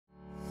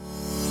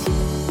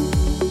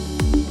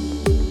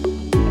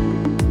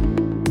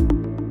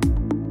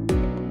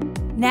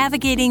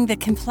Navigating the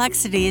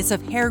complexities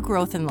of hair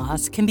growth and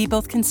loss can be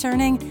both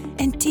concerning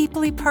and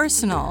deeply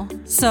personal.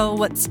 So,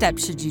 what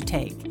steps should you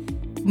take?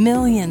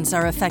 Millions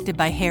are affected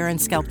by hair and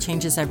scalp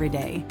changes every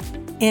day.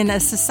 In a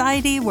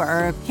society where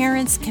our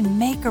appearance can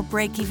make or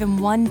break even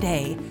one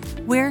day,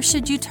 where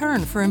should you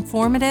turn for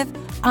informative,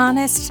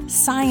 honest,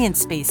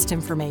 science-based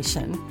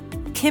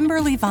information?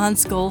 Kimberly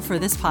Vaughn's goal for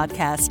this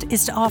podcast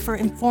is to offer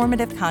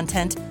informative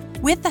content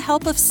with the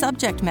help of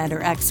subject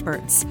matter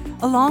experts,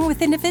 along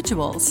with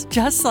individuals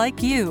just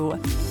like you.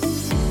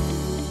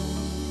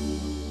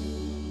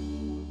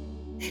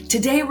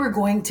 Today we're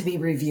going to be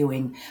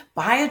reviewing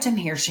Biotin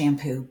Hair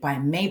Shampoo by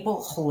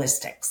Maple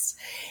Holistics.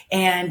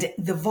 And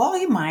the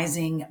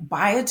volumizing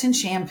Biotin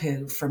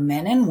shampoo for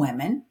men and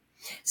women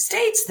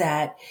states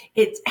that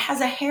it has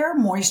a hair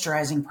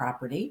moisturizing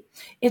property.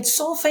 It's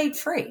sulfate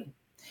free.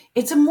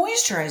 It's a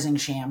moisturizing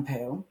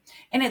shampoo,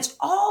 and it's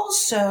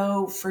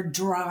also for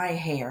dry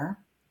hair.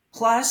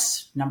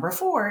 Plus, number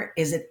 4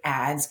 is it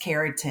adds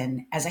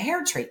keratin as a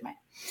hair treatment.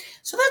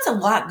 So that's a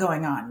lot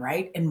going on,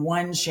 right, in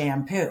one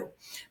shampoo.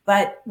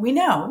 But we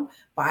know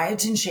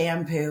Biotin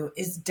shampoo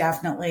is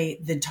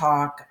definitely the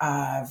talk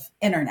of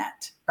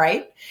internet,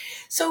 right?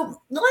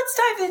 So let's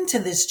dive into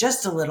this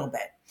just a little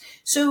bit.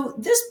 So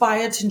this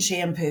Biotin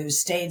shampoo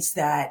states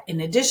that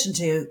in addition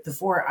to the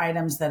 4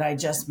 items that I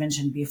just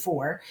mentioned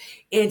before,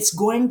 it's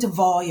going to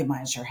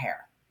volumize your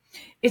hair.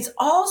 It's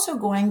also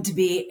going to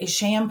be a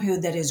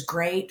shampoo that is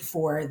great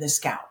for the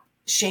scalp,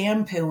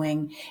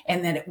 shampooing,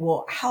 and that it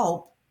will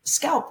help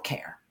scalp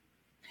care.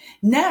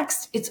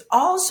 Next, it's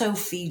also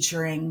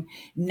featuring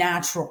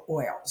natural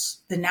oils.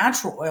 The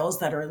natural oils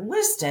that are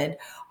listed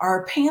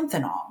are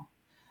panthenol,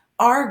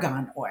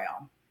 argan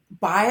oil,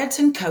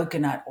 biotin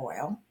coconut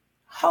oil,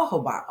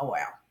 jojoba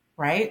oil,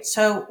 right?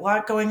 So a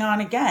lot going on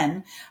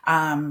again.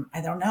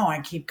 I don't know. I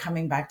keep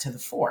coming back to the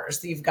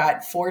 4s. You've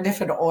got 4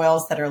 different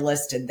oils that are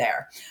listed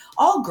there.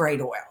 All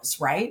great oils,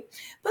 right?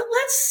 But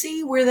let's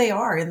see where they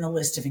are in the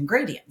list of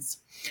ingredients.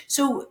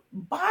 So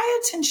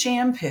Biotin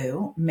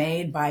shampoo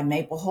made by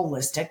Maple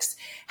Holistics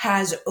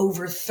has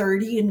over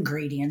 30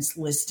 ingredients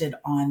listed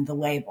on the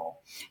label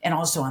and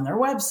also on their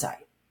website.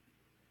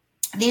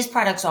 These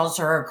products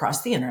also are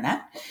across the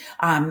internet.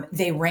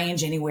 They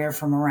range anywhere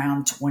from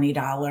around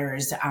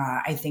 $20,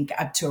 I think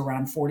up to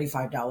around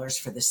 $45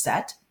 for the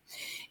set.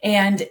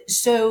 And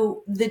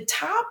so the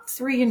top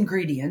 3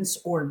 ingredients,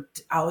 or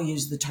I'll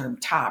use the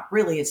term top,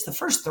 really it's the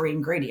first 3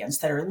 ingredients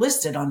that are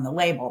listed on the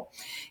label,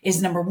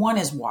 is number 1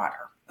 is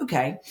water.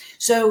 Okay,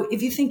 so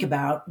if you think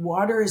about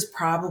water is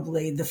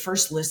probably the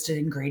first listed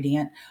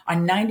ingredient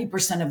on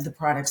 90% of the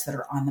products that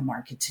are on the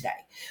market today,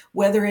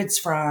 whether it's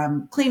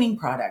from cleaning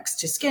products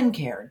to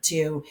skincare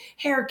to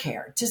hair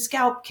care to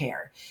scalp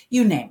care,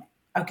 you name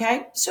it.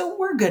 Okay, so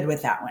we're good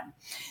with that one.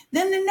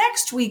 Then the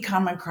next we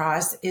come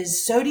across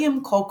is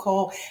sodium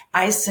cocoa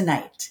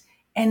isonate.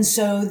 And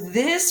so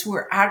this,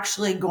 we're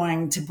actually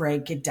going to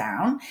break it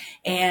down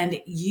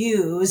and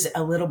use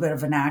a little bit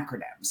of an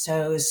acronym.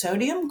 So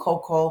sodium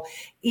cocoa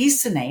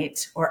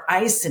isonate or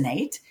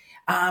isonate,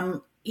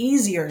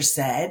 easier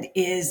said,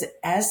 is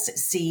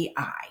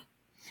SCI.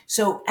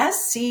 So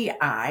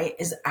SCI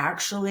is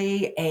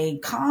actually a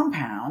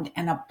compound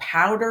and a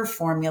powder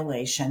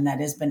formulation that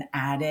has been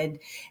added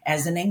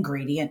as an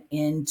ingredient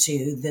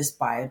into this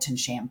Biotin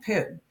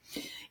shampoo.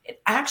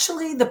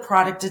 Actually, the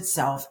product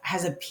itself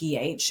has a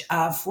pH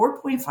of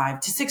 4.5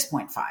 to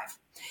 6.5.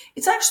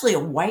 It's actually a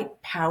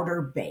white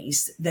powder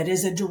base that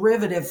is a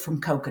derivative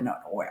from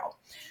coconut oil.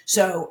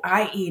 So,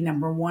 i.e.,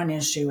 number 1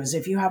 issue is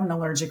if you have an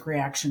allergic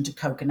reaction to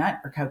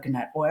coconut or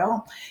coconut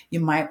oil, you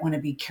might want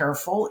to be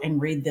careful and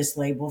read this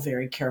label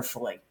very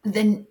carefully.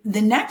 Then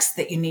the next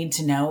that you need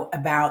to know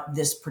about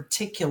this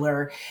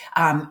particular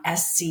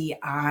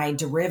SCI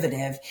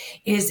derivative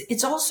is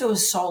it's also a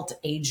salt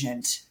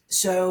agent.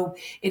 So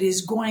it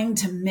is going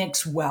to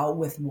mix well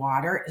with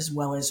water as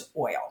well as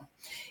oil.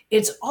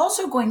 It's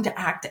also going to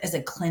act as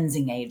a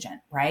cleansing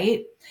agent,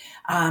 right?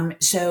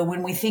 So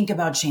when we think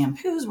about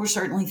shampoos, we're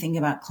certainly thinking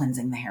about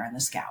cleansing the hair and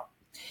the scalp.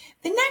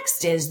 The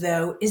next is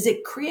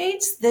it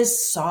creates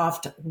this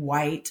soft,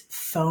 white,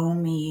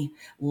 foamy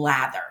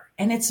lather.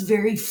 And it's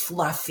very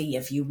fluffy,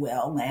 if you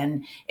will,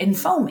 and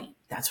foamy.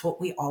 That's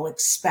what we all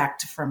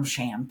expect from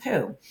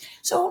shampoo.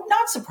 So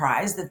not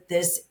surprised that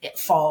it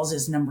falls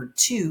as number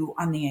 2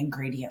 on the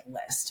ingredient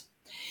list.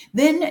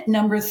 Then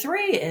number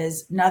 3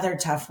 is another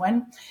tough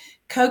one,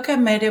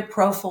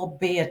 coca-metapropyl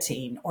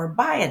biotin or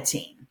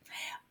biotin.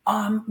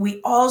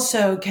 We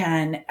also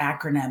can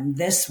acronym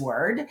this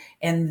word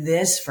and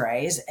this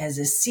phrase as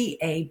a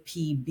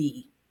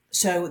CAPB.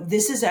 So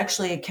this is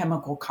actually a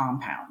chemical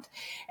compound.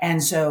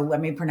 And so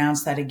let me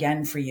pronounce that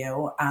again for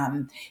you.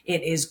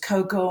 It is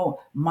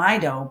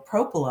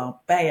coca-metapropyl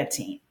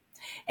biotin.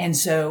 And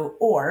so,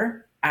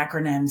 or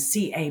acronym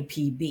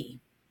CAPB.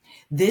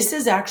 This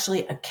is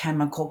actually a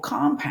chemical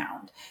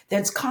compound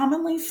that's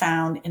commonly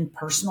found in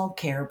personal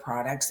care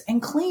products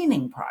and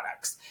cleaning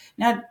products.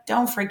 Now,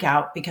 don't freak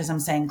out because I'm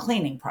saying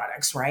cleaning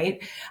products,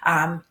 right?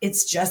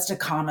 It's just a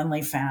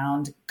commonly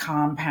found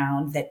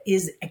compound that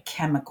is a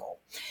chemical.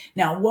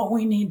 Now, what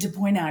we need to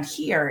point out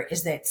here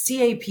is that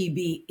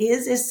CAPB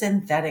is a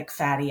synthetic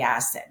fatty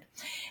acid,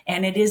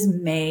 and it is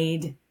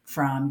made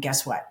from,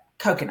 guess what?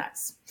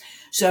 Coconuts.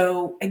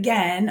 So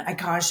again, I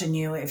caution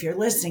you, if you're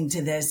listening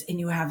to this and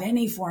you have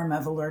any form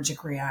of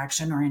allergic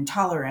reaction or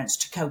intolerance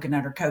to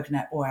coconut or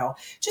coconut oil,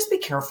 just be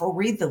careful.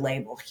 Read the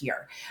label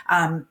here.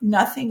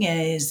 Nothing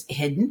is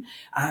hidden.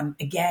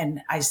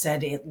 Again, I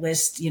said it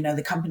lists,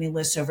 the company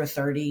lists over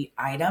 30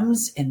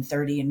 items and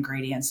 30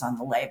 ingredients on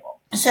the label.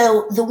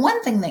 So the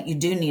one thing that you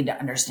do need to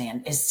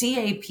understand is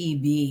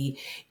CAPB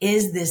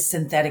is this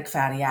synthetic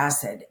fatty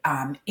acid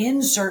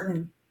in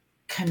certain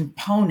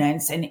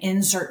components and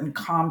in certain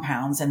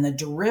compounds and the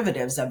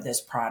derivatives of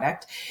this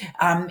product.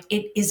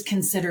 It is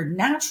considered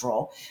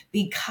natural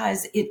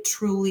because it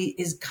truly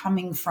is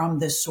coming from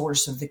the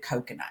source of the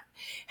coconut.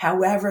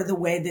 However, the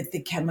way that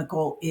the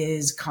chemical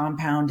is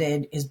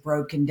compounded, is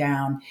broken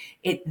down,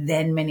 it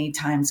then many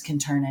times can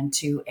turn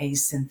into a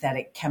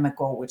synthetic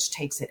chemical, which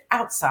takes it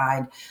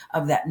outside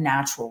of that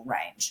natural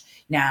range.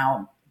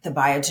 Now, the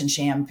Biotin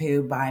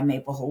shampoo by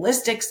Maple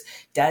Holistics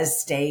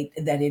does state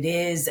that it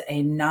is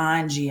a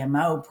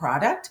non-GMO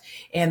product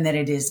and that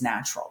it is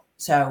natural.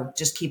 So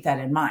just keep that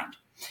in mind.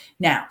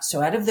 Now,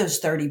 so out of those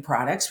 30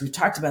 products, we've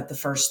talked about the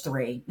first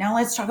 3. Now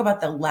let's talk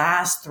about the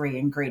last 3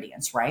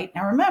 ingredients, right?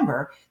 Now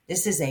remember,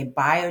 this is a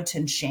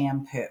Biotin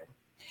shampoo.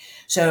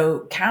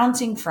 So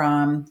counting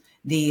from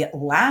the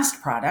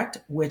last product,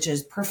 which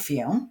is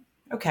perfume,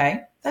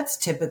 okay, that's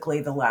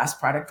typically the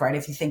last product, right?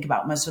 If you think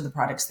about most of the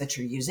products that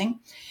you're using.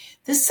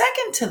 The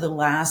second to the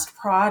last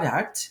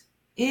product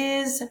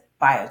is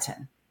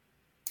biotin.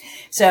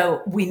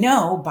 So we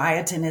know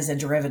biotin is a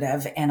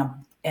derivative and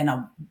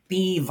a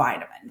B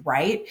vitamin,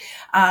 right?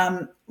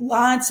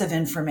 Lots of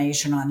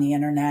information on the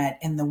internet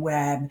and the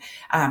web,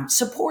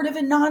 supportive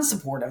and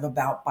non-supportive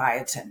about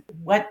biotin.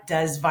 What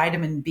does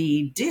vitamin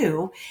B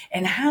do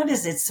and how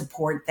does it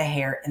support the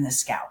hair and the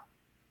scalp?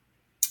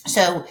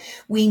 So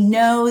we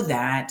know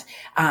that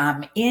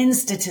in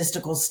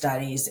statistical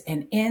studies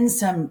and in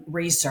some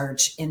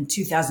research in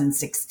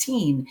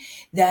 2016,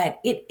 that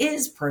it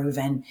is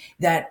proven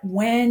that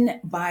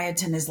when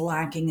biotin is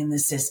lacking in the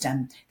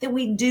system, that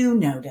we do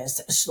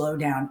notice a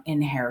slowdown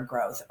in hair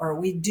growth, or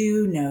we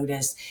do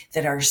notice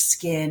that our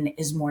skin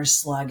is more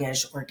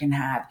sluggish or can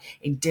have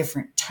a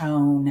different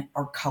tone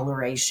or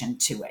coloration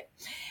to it.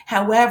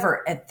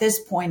 However, at this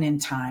point in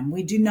time,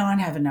 we do not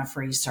have enough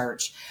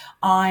research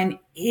on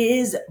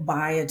is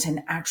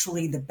biotin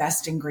actually the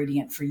best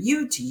ingredient for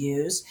you to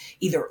use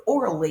either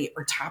orally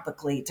or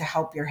topically to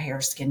help your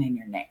hair, skin, and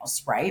your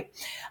nails, right?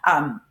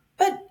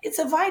 But it's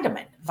a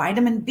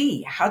vitamin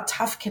B. How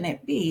tough can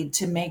it be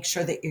to make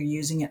sure that you're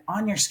using it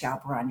on your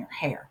scalp or on your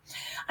hair?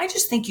 I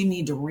just think you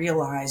need to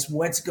realize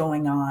what's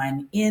going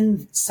on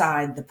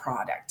inside the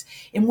product.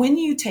 And when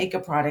you take a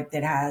product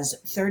that has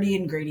 30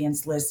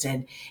 ingredients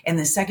listed and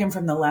the second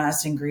from the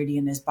last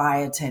ingredient is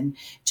biotin,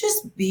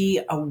 just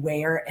be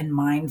aware and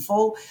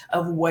mindful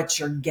of what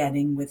you're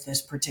getting with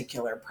this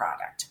particular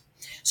product.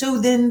 So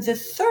then the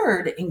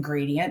third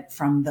ingredient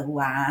from the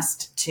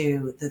last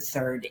to the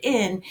third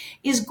in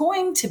is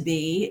going to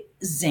be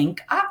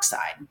zinc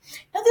oxide.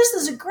 Now, this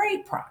is a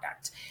great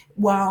product.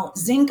 While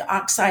zinc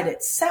oxide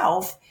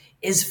itself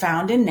is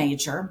found in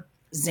nature,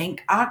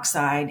 zinc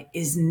oxide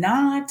is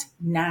not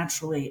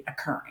naturally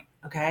occurring.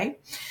 Okay.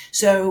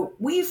 So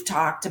we've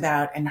talked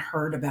about and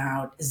heard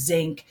about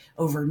zinc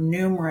over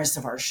numerous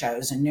of our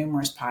shows and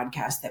numerous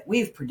podcasts that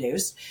we've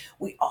produced.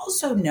 We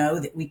also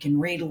know that we can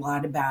read a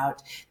lot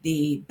about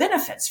the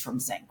benefits from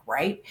zinc,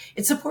 right?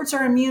 It supports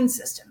our immune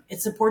system.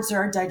 It supports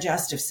our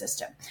digestive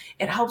system.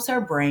 It helps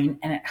our brain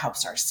and it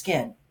helps our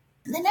skin.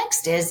 The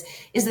next is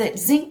that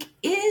zinc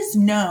is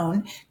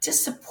known to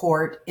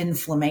support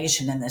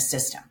inflammation in the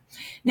system.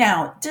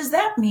 Now, does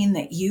that mean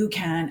that you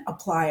can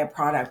apply a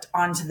product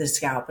onto the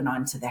scalp and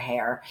onto the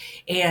hair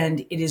and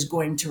it is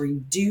going to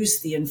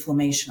reduce the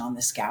inflammation on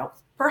the scalp?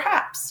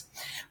 Perhaps,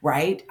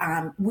 right?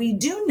 We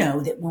do know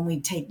that when we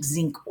take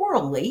zinc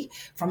orally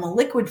from a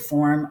liquid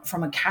form,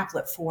 from a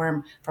caplet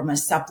form, from a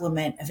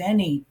supplement of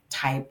any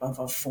type of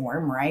a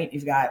form, right?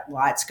 You've got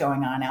lots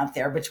going on out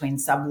there between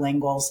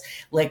sublinguals,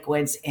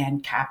 liquids,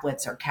 and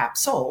caplets or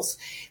capsules,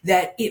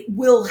 that it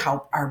will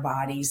help our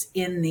bodies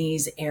in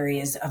these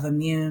areas of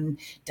immune,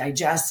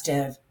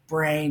 digestive,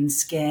 brain,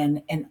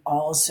 skin, and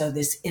also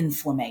this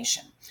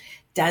inflammation.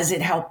 Does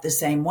it help the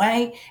same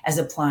way as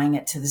applying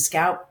it to the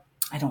scalp?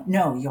 I don't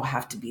know. You'll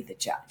have to be the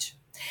judge.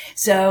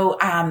 So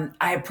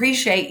I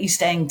appreciate you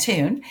staying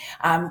tuned.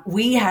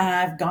 We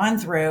have gone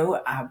through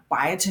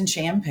Biotin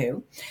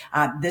shampoo.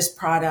 This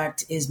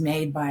product is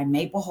made by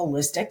Maple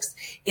Holistics.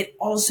 It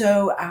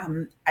also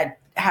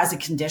has a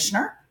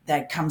conditioner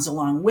that comes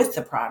along with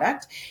the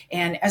product.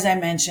 And as I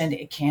mentioned,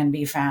 it can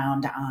be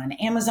found on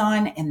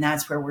Amazon, and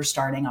that's where we're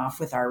starting off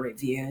with our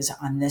reviews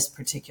on this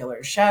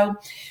particular show.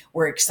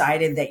 We're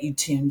excited that you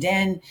tuned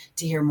in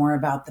to hear more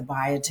about the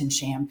Biotin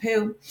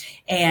shampoo,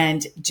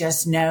 and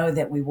just know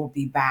that we will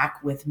be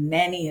back with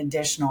many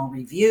additional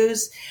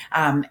reviews.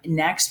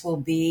 Next will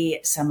be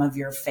some of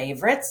your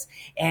favorites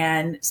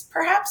and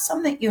perhaps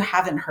some that you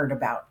haven't heard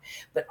about.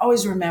 But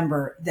always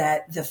remember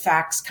that the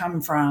facts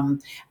come from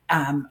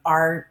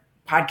our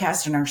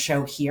podcast and our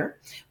show here,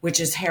 which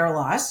is Hair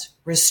Loss,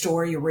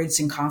 Restore Your Roots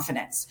and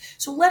Confidence.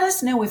 So let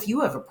us know if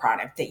you have a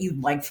product that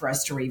you'd like for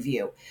us to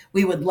review.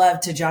 We would love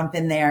to jump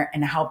in there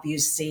and help you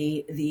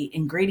see the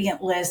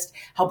ingredient list,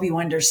 help you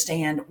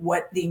understand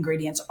what the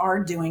ingredients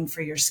are doing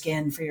for your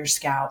skin, for your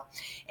scalp.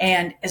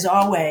 And as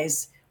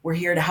always, we're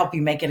here to help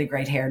you make it a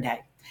great hair day.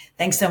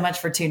 Thanks so much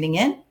for tuning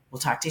in. We'll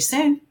talk to you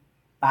soon.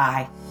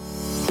 Bye.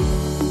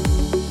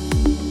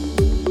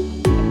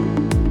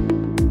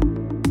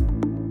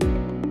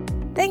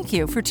 Thank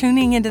you for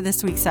tuning into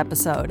this week's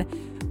episode.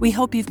 We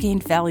hope you've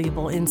gained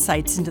valuable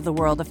insights into the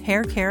world of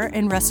hair care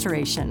and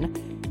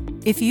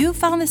restoration. If you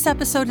found this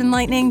episode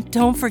enlightening,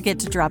 don't forget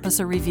to drop us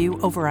a review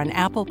over on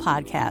Apple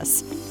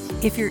Podcasts.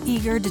 If you're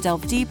eager to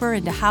delve deeper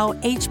into how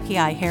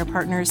HPI Hair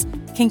Partners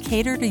can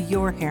cater to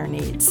your hair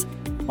needs,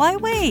 why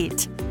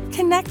wait?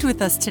 Connect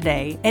with us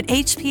today at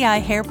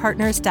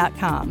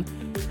hpihairpartners.com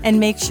and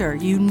make sure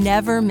you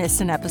never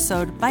miss an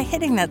episode by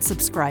hitting that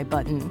subscribe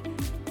button.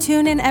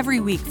 Tune in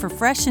every week for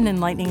fresh and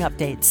enlightening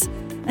updates.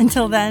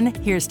 Until then,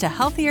 here's to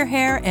healthier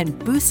hair and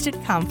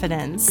boosted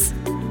confidence.